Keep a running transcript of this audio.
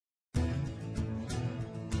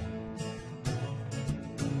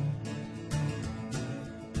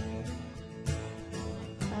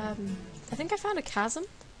I think I found a chasm.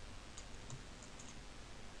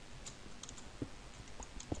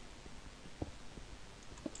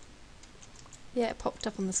 Yeah, it popped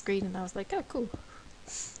up on the screen and I was like, oh cool.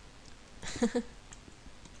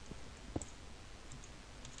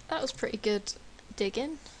 That was pretty good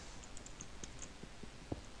digging.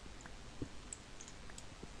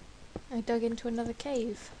 I dug into another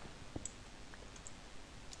cave.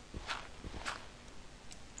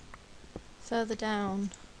 Further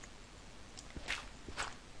down.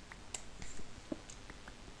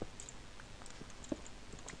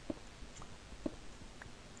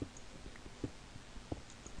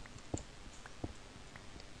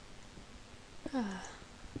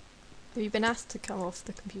 Have you been asked to come off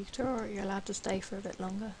the computer, or are you allowed to stay for a bit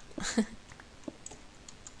longer?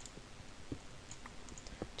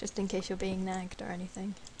 Just in case you're being nagged or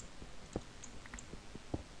anything.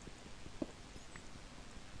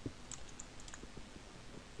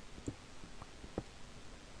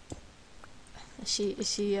 Is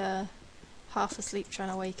she half asleep trying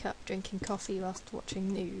to wake up drinking coffee whilst watching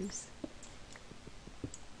news?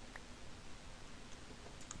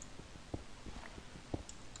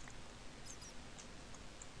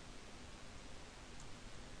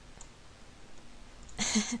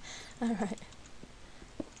 Alright.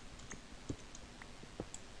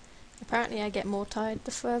 Apparently I get more tired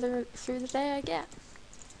the further through the day I get.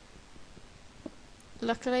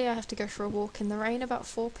 Luckily I have to go for a walk in the rain about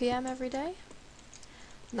 4 PM every day.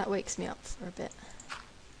 And that wakes me up for a bit.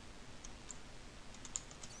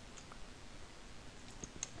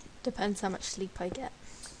 Depends how much sleep I get.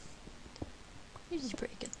 Usually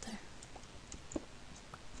pretty good though.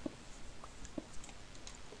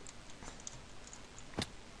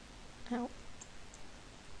 Ow.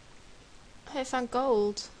 I found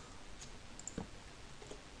gold.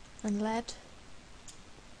 And lead.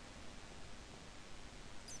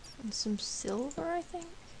 And some silver, I think.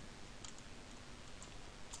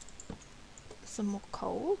 Some more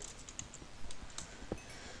coal.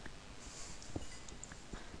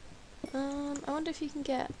 I wonder if you can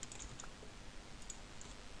get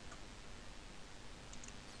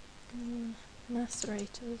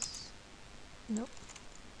macerators. Nope.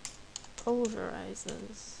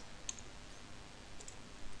 Pulverizers.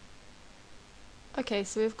 Okay,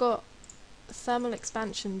 so we've got thermal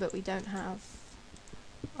expansion, but we don't have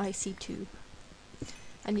IC2.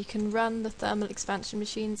 And you can run the thermal expansion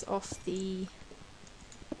machines off the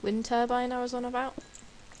wind turbine I was on about,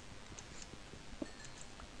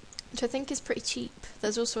 which I think is pretty cheap.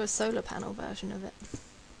 There's also a solar panel version of it.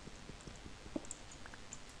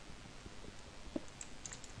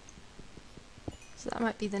 So that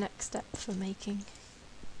might be the next step for making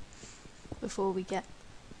before we get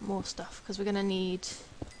more stuff, because we're going to need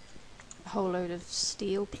a whole load of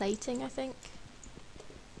steel plating, I think,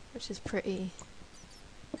 which is pretty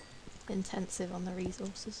intensive on the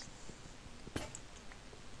resources.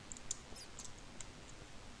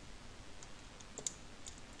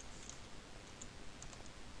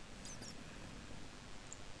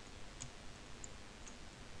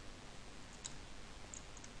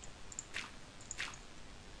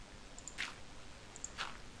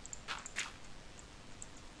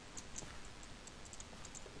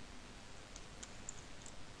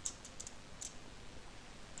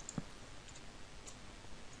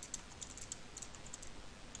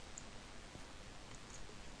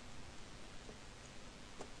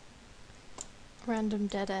 Random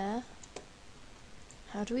dead air.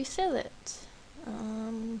 How do we fill it?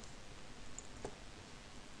 I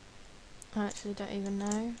actually don't even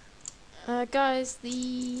know. Guys,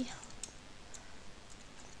 the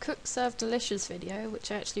Cook Serve Delicious video,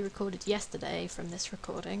 which I actually recorded yesterday from this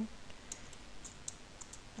recording.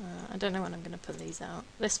 I don't know when I'm going to put these out.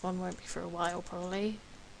 This one won't be for a while, probably.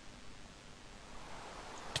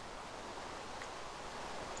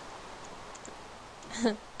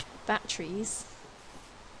 Batteries.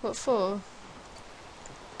 What for?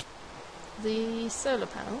 The solar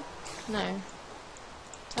panel? No.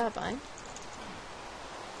 Turbine?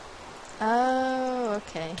 Oh,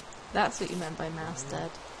 okay. That's what you meant by mouse dead.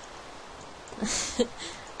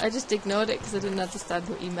 I just ignored it because I didn't understand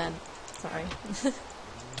what you meant. Sorry.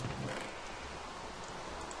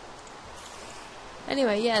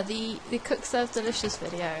 Anyway, yeah, the Cook Serve Delicious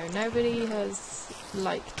video. Nobody has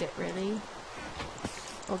liked it, really.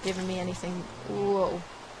 Or given me anything, whoa,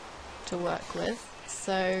 to work with,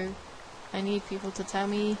 so I need people to tell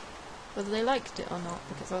me whether they liked it or not,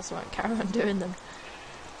 because else I won't carry on doing them.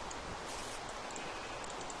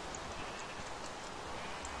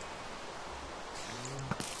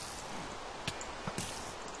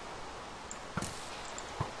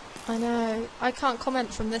 I know. I can't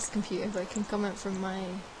comment from this computer, but I can comment from my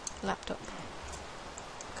laptop.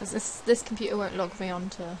 Because this computer won't log me on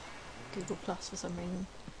to Google Plus for some reason.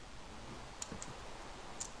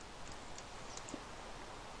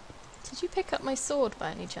 Did you pick up my sword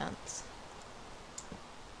by any chance?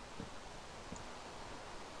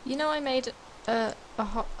 You know I made a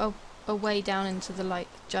way down into the like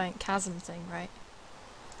giant chasm thing, right?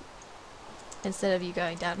 Instead of you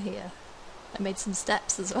going down here. I made some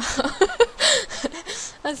steps as well.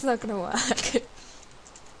 That's not gonna work.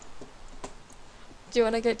 Do you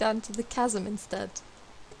want to go down to the chasm instead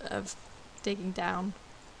of digging down?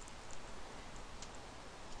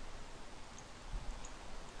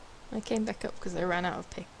 I came back up because I ran out of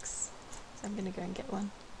picks, so I'm gonna go and get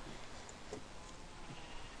one.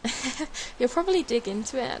 You'll probably dig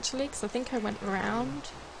into it actually, because I think I went around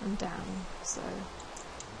and down, so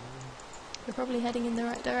you're probably heading in the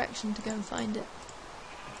right direction to go and find it.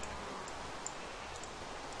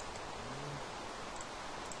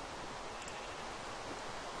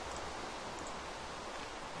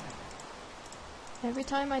 Every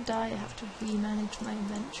time I die I have to re-manage my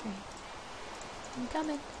inventory. I'm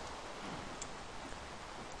coming.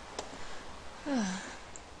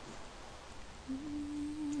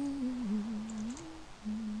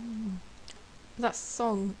 That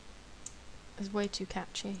song is way too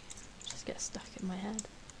catchy. Just gets stuck in my head.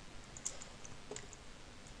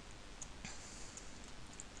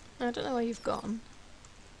 I don't know where you've gone.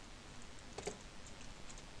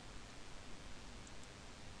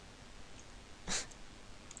 It's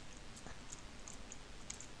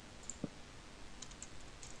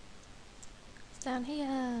down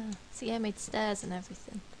here. See, I made stairs and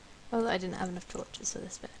everything. Although I didn't have enough torches for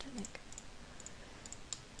this bit, I don't think.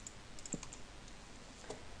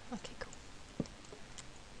 Okay, cool.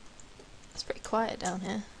 It's pretty quiet down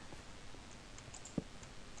here.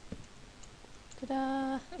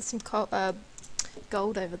 Ta-da! There's some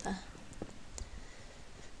gold over there.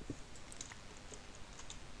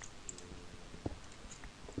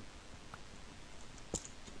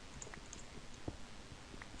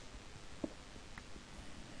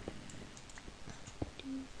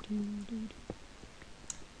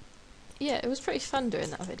 Yeah, it was pretty fun doing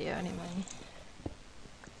that video anyway.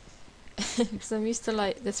 Because I'm used to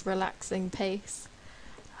like this relaxing pace,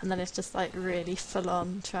 and then it's just like really full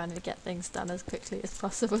on trying to get things done as quickly as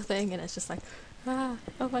possible thing, and it's just like, ah,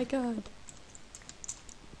 oh my god.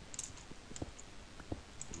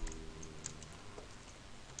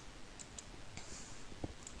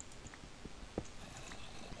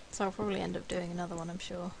 So I'll probably end up doing another one, I'm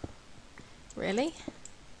sure. Really?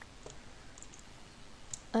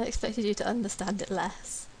 I expected you to understand it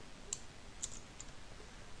less.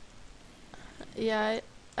 Yeah,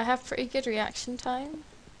 I have pretty good reaction time.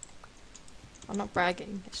 I'm not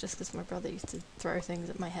bragging, it's just because my brother used to throw things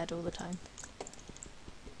at my head all the time.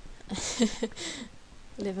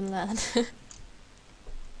 Live and learn.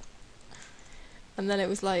 And then it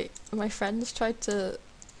was like, my friends tried to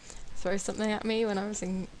throw something at me when I was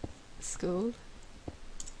in school.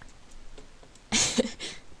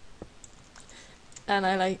 And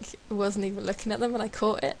I like wasn't even looking at them, and I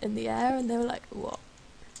caught it in the air, and they were like, "What?"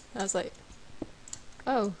 I was like,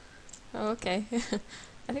 "Oh, okay."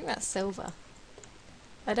 I think that's silver.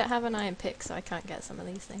 I don't have an iron pick, so I can't get some of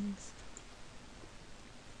these things.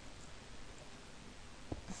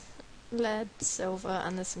 Lead, silver,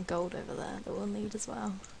 and there's some gold over there that we'll need as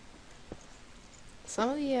well.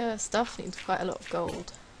 Some of the stuff needs quite a lot of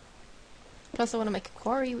gold. Plus I want to make a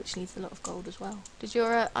quarry, which needs a lot of gold as well. Did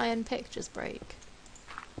your iron pick just break?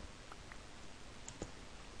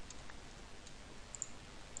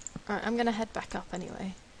 Alright, I'm gonna head back up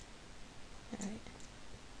anyway.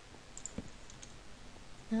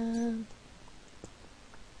 Alright.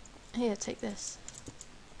 Here, take this.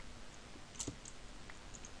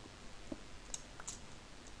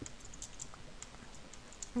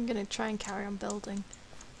 I'm gonna try and carry on building.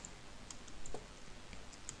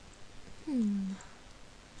 Don't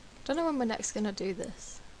know when we're next gonna do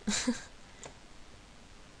this.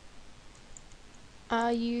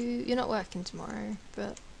 You're not working tomorrow,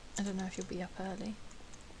 but I don't know if you'll be up early.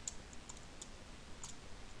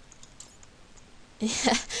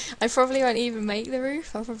 Yeah, I probably won't even make the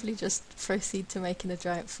roof. I'll probably just proceed to making a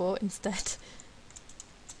giant fort instead.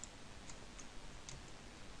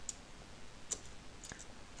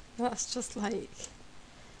 That's just like,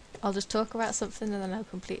 I'll just talk about something and then I'll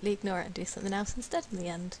completely ignore it and do something else instead in the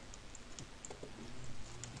end.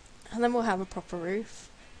 And then we'll have a proper roof.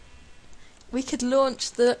 We could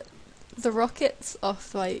launch the rockets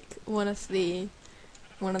off like one of the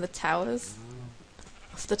towers,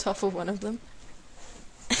 off the top of one of them.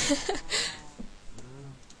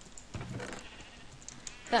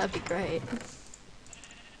 That'd be great.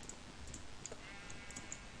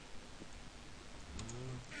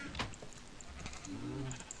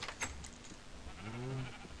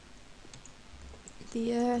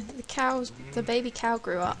 The cows, the baby cow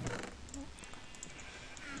grew up.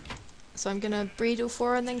 So I'm gonna breed all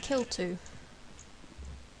 4 and then kill 2.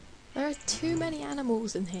 There are too many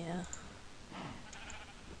animals in here.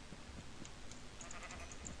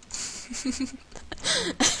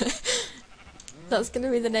 That's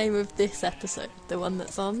gonna be the name of this episode, the one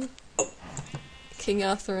that's on King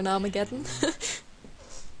Arthur and Armageddon.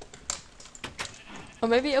 Or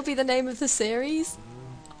maybe it'll be the name of the series?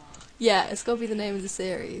 Yeah, it's gotta be the name of the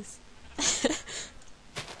series.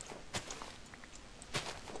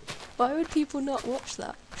 Why would people not watch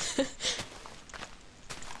that?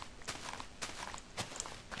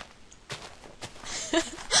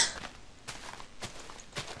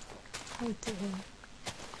 Oh dear.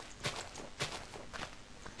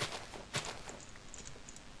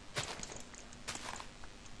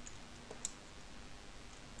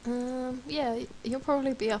 Yeah, you'll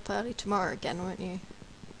probably be up early tomorrow again, won't you?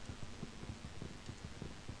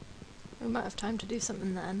 We might have time to do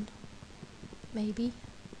something then. Maybe.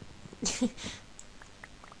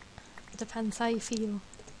 Depends how you feel.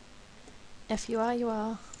 If you are, you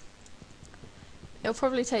are. It'll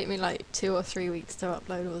probably take me like 2 or 3 weeks to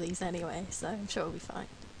upload all these anyway, so I'm sure it'll be fine.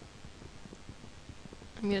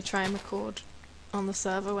 I'm gonna try and record on the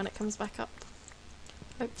server when it comes back up.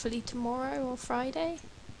 Hopefully tomorrow or Friday.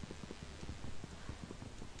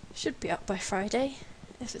 Should be up by Friday,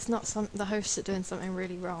 if it's not the hosts are doing something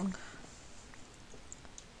really wrong.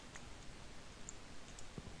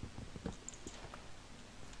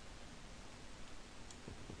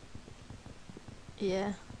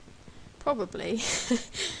 Yeah, probably.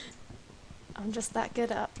 I'm just that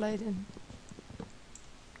good at uploading.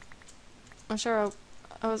 I'm sure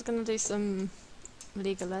I was gonna do some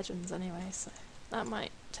League of Legends anyway, so that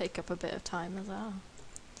might take up a bit of time as well.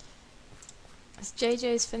 As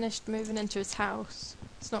JJ's finished moving into his house.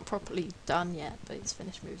 It's not properly done yet, but he's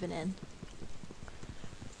finished moving in.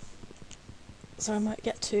 So I might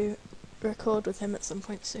get to record with him at some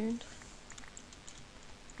point soon.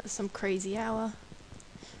 At some crazy hour.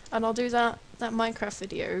 And I'll do that Minecraft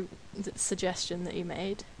video, that suggestion that you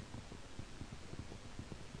made.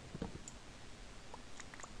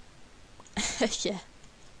 Yeah.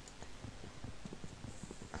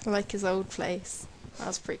 Like his old place. That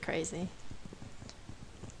was pretty crazy.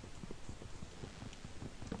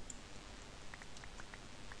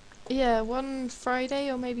 Yeah, one Friday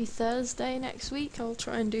or maybe Thursday next week I'll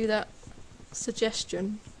try and do that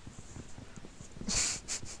suggestion.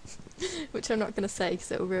 Which I'm not going to say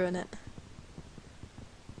because it'll ruin it.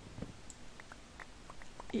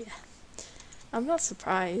 Yeah. I'm not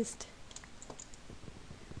surprised.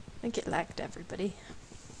 I think it lagged everybody.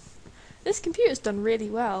 This computer's done really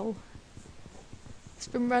well. It's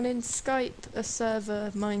been running Skype, a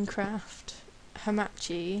server, Minecraft,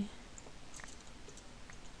 Hamachi,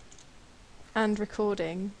 and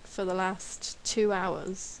recording for the last 2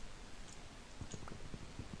 hours.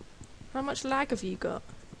 How much lag have you got?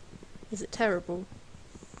 Is it terrible?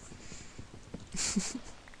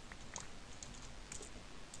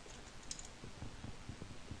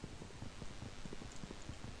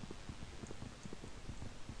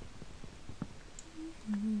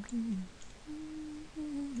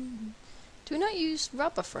 Do we not use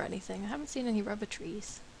rubber for anything? I haven't seen any rubber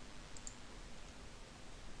trees.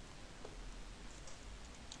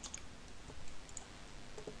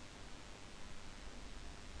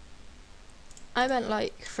 I meant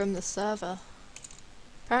like from the server.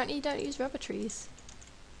 Apparently you don't use rubber trees.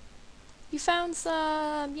 You found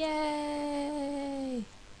some! Yay!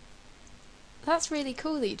 That's really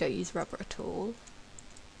cool that you don't use rubber at all.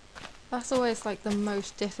 That's always like the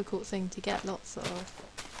most difficult thing to get lots of.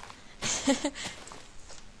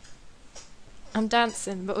 I'm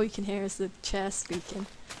dancing, but all you can hear is the chair squeaking.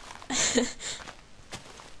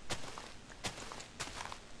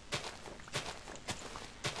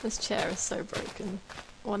 This chair is so broken.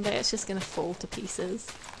 One day it's just gonna fall to pieces.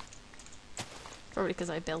 Probably because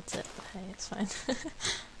I built it, but hey, it's fine.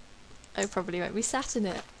 I probably won't be sat in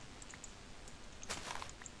it.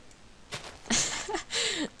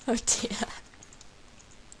 Oh dear.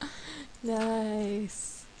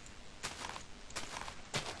 Nice.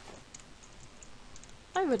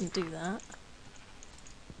 I wouldn't do that.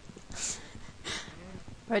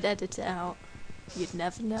 I'd edit it out. You'd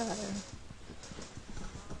never know.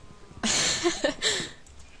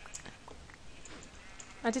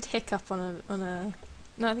 I did hiccup on a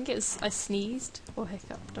No, I think it was I sneezed or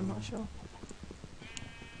hiccuped, I'm not sure.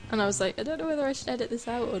 And I was like, I don't know whether I should edit this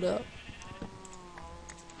out or not.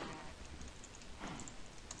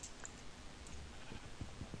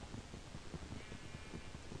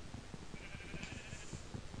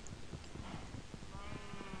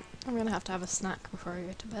 I'm gonna have to have a snack before I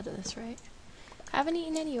go to bed at this rate. I haven't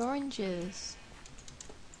eaten any oranges.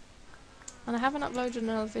 And I haven't uploaded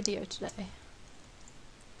another video today.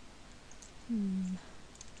 I'm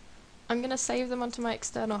going to save them onto my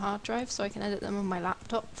external hard drive so I can edit them on my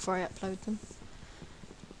laptop before I upload them.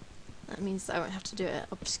 That means that I won't have to do it at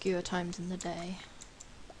obscure times in the day.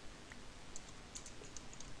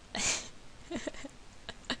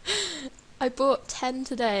 I bought 10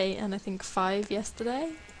 today and I think 5 yesterday.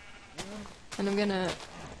 And I'm gonna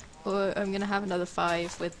have another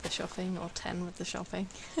 5 with the shopping, or 10 with the shopping.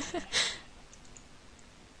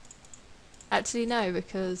 Actually no,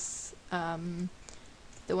 because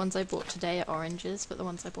the ones I bought today are oranges, but the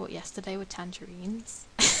ones I bought yesterday were tangerines.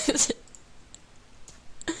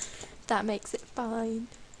 That makes it fine.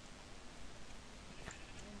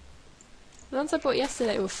 The ones I bought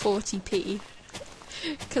yesterday were 40p,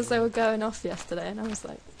 because they were going off yesterday, and I was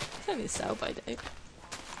like, it's only a sell by date.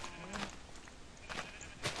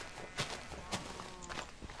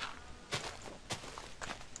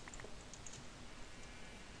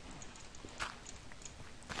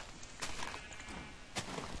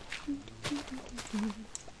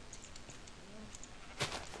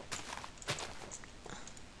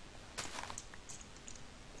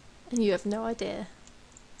 And you have no idea.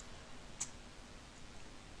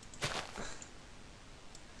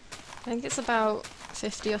 I think it's about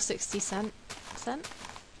 50 or 60 cent? Is that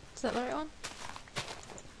the right one?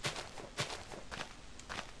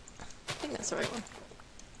 I think that's the right one.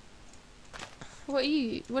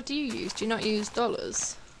 What do you use? Do you not use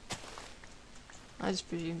dollars? I just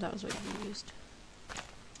presumed that was what you used.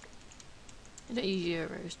 You don't use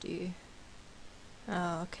euros, do you?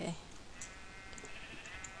 Oh, okay.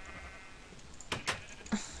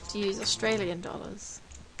 Do you use Australian dollars?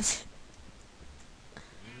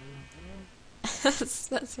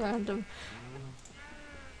 That's random.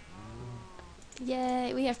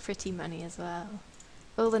 Yeah, we have pretty money as well.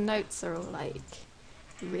 All the notes are all like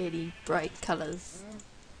really bright colours.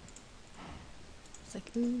 It's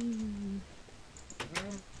like, ooh.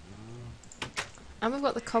 And we've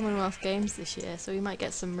got the Commonwealth Games this year, so we might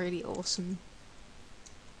get some really awesome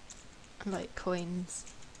like coins.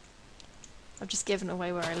 I've just given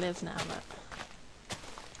away where I live now,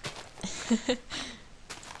 but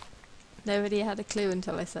nobody had a clue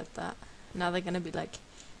until I said that. Now they're gonna be like,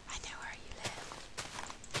 I know where you live.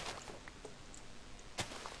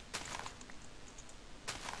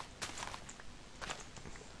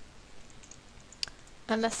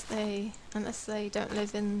 Unless they don't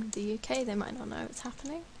live in the UK, they might not know it's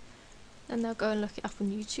happening. Then they'll go and look it up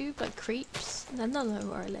on YouTube like creeps, and then they'll know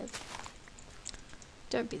where I live.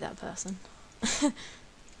 Don't be that person. Oh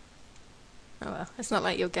well, it's not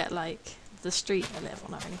like you'll get like the street I live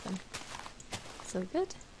on or anything. So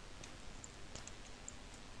good.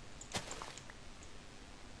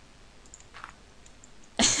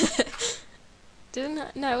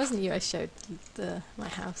 No, it wasn't you I showed my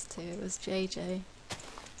house to, it was JJ.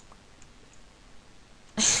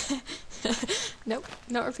 Nope,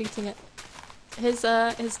 not repeating it.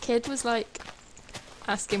 His kid was like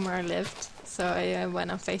asking where I lived, so I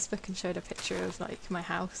went on Facebook and showed a picture of like my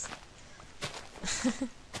house.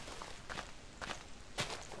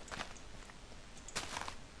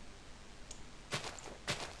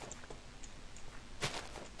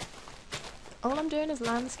 All I'm doing is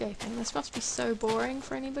landscaping. This must be so boring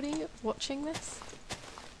for anybody watching this.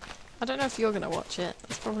 I don't know if you're gonna watch it.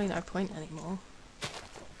 There's probably no point anymore.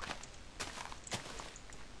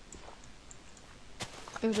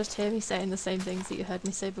 You'll just hear me saying the same things that you heard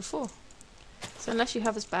me say before. So unless you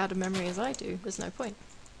have as bad a memory as I do, there's no point.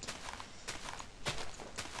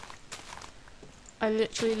 I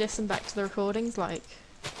literally listen back to the recordings like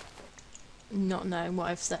not knowing what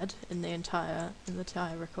I've said in the entire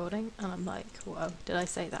recording, and I'm like, whoa, did I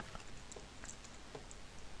say that?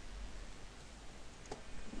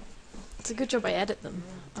 It's a good job I edit them,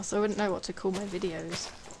 else I wouldn't know what to call my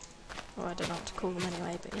videos. Or I don't know what to call them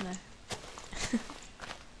anyway, but you know.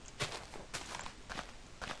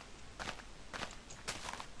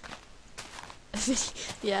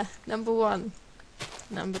 Yeah, number 1,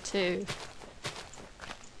 number 2,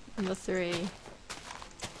 number 3.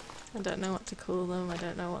 I don't know what to call them, I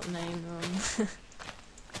don't know what to name them.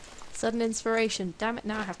 Sudden inspiration, damn it,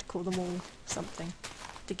 now I have to call them all something,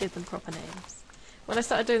 to give them proper names. When I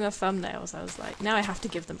started doing the thumbnails I was like, now I have to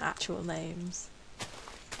give them actual names.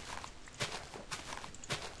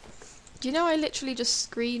 Do you know I literally just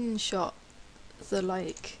screenshot the,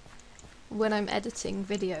 like, when I'm editing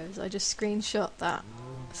videos, I just screenshot that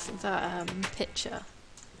picture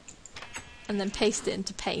and then paste it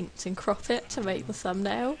into Paint and crop it to make the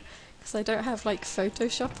thumbnail, because I don't have, like,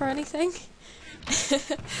 Photoshop or anything.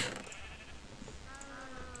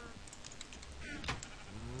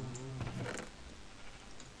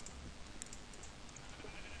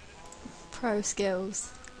 Pro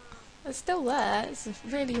skills. It's still there. It's a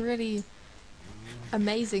really, really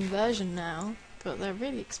amazing version now, but they're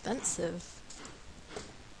really expensive.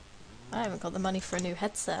 I haven't got the money for a new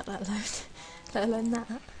headset, let alone that.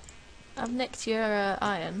 I've nicked your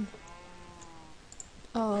iron.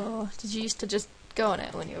 Oh, did you used to just go on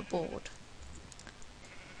it when you were bored?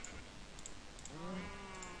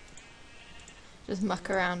 Just muck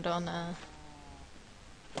around on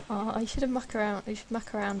oh, you should muck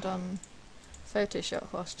around on Photoshop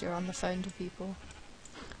whilst you're on the phone to people.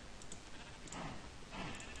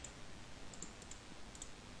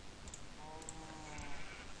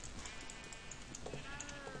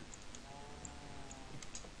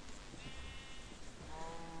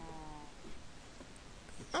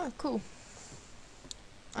 Oh, cool.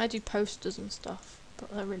 I do posters and stuff,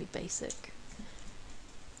 but they're really basic.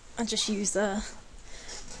 I just use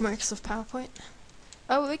Microsoft PowerPoint.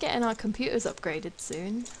 Oh, we're getting our computers upgraded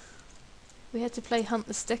soon. We had to play Hunt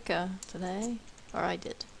the Sticker today, or I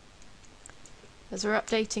did. As we're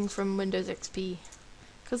updating from Windows XP,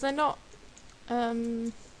 because they're not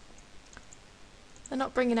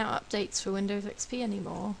bringing out updates for Windows XP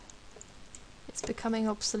anymore. It's becoming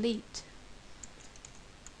obsolete.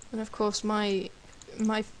 And of course, my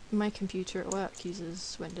computer at work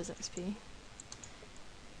uses Windows XP,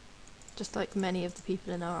 just like many of the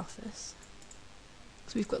people in our office.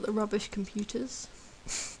 So we've got the rubbish computers.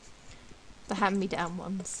 The hand-me-down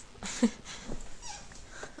ones. I'm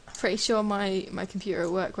pretty sure my computer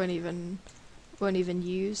at work won't even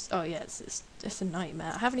use. Oh yeah, it's a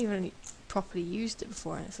nightmare. I haven't even properly used it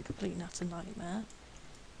before, and it's a complete and utter nightmare.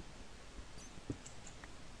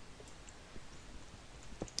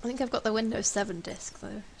 I think I've got the Windows 7 disc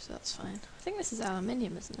though, so that's fine. I think this is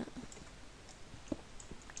aluminium, isn't it?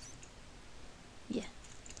 Yeah.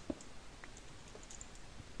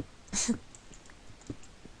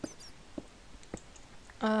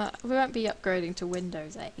 We won't be upgrading to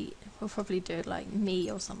Windows 8. We'll probably do it like me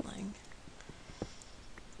or something.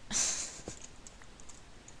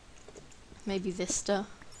 Maybe Vista.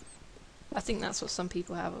 I think that's what some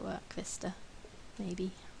people have at work, Vista.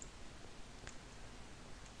 Maybe.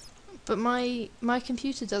 But my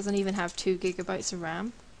computer doesn't even have 2 GB of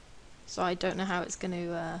RAM, so I don't know how it's going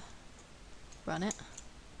to run it.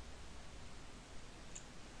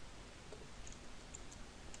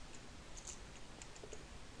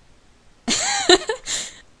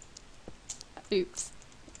 Oops.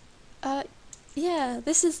 Yeah,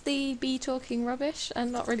 this is the bee talking rubbish and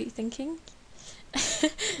not really thinking.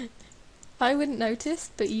 I wouldn't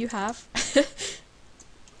notice, but you have.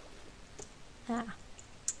 Ah.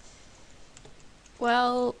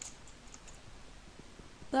 Well,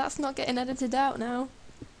 that's not getting edited out now.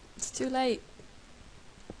 It's too late.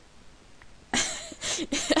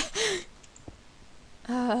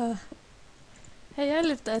 Hey, I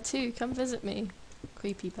live there too, come visit me,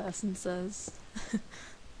 creepy person says.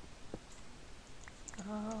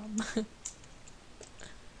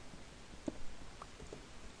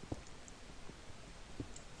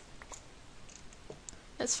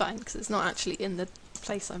 It's fine, because it's not actually in the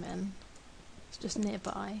place I'm in. It's just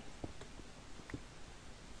nearby.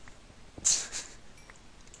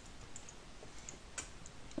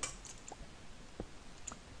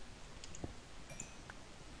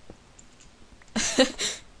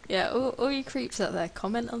 Yeah, all you creeps out there,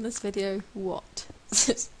 comment on this video, what?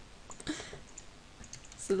 So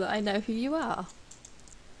that I know who you are.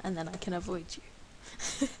 And then I can avoid you.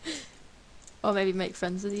 Or maybe make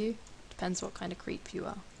friends with you. Depends what kind of creep you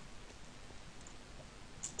are.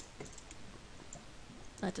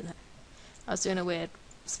 I don't know. I was doing a weird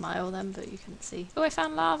smile then, but you couldn't see. Oh, I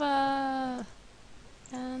found lava!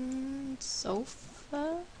 And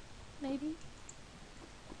sulfur, maybe?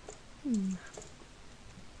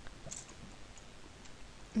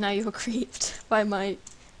 Now you're creeped by my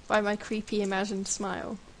creepy imagined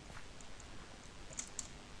smile.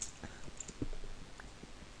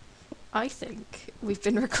 I think we've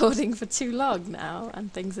been recording for too long now,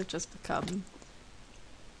 and things have just become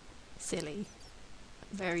silly.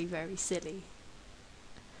 Very, very silly.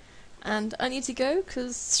 And I need to go,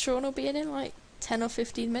 because Sean will be in like 10 or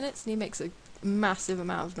 15 minutes, and he makes a massive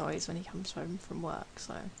amount of noise when he comes home from work,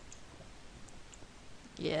 so...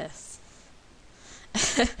 Yes.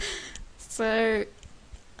 So,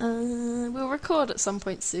 we'll record at some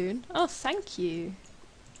point soon. Oh, thank you.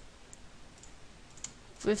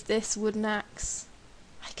 With this wooden axe,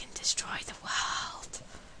 I can destroy the world.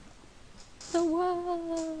 The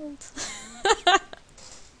world.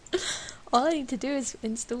 All I need to do is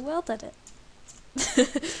install world edit.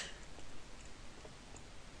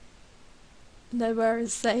 Nowhere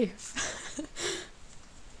is safe.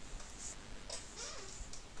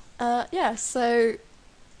 Yeah, so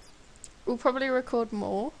we'll probably record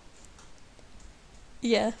more.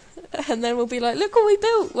 Yeah, and then we'll be like, look what we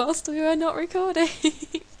built whilst we were not recording.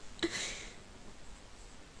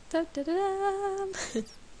 Da, da, da, da.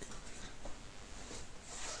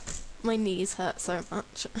 My knees hurt so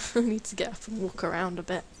much. I need to get up and walk around a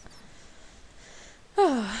bit.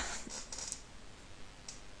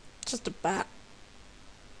 Just a bat.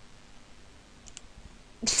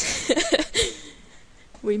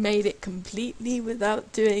 We made it completely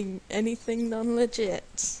without doing anything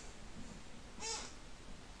non-legit.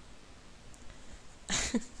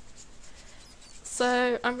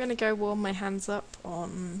 So I'm gonna go warm my hands up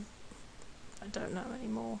on, I don't know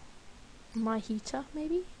anymore, my heater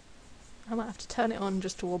maybe? I might have to turn it on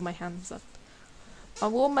just to warm my hands up.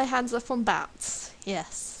 I'll warm my hands up on bats.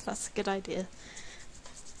 Yes, that's a good idea.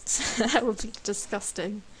 That would be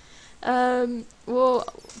disgusting. We'll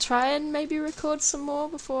try and maybe record some more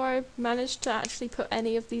before I manage to actually put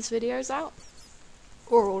any of these videos out.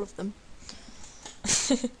 Or all of them.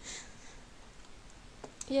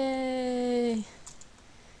 Yay!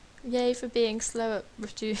 Yay for being slow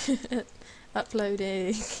at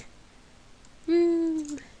uploading.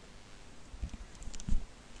 Woo!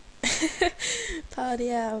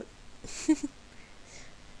 Party out.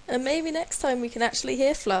 And maybe next time we can actually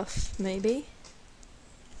hear Fluff, maybe.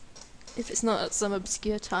 If it's not at some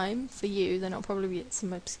obscure time for you, then it'll probably be at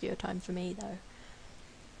some obscure time for me,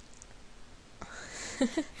 though.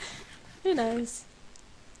 Who knows?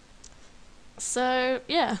 So,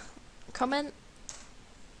 yeah. Comment.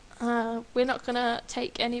 We're not gonna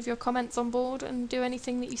take any of your comments on board and do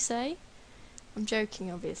anything that you say. I'm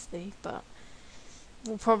joking, obviously, but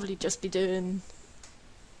we'll probably just be doing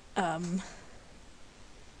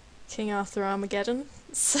King Arthur Armageddon.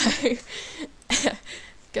 So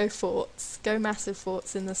go forts, go massive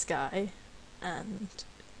forts in the sky, and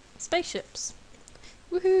spaceships.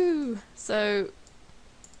 Woohoo! So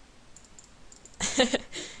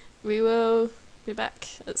we will be back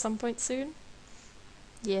at some point soon.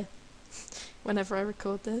 Yeah, whenever I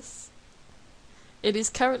record this. It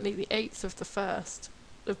is currently the 8th of the 1st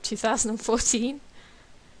of 2014,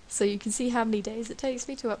 so you can see how many days it takes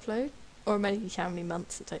me to upload, or maybe how many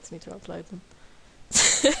months it takes me to upload them.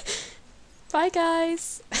 Bye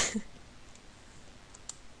guys!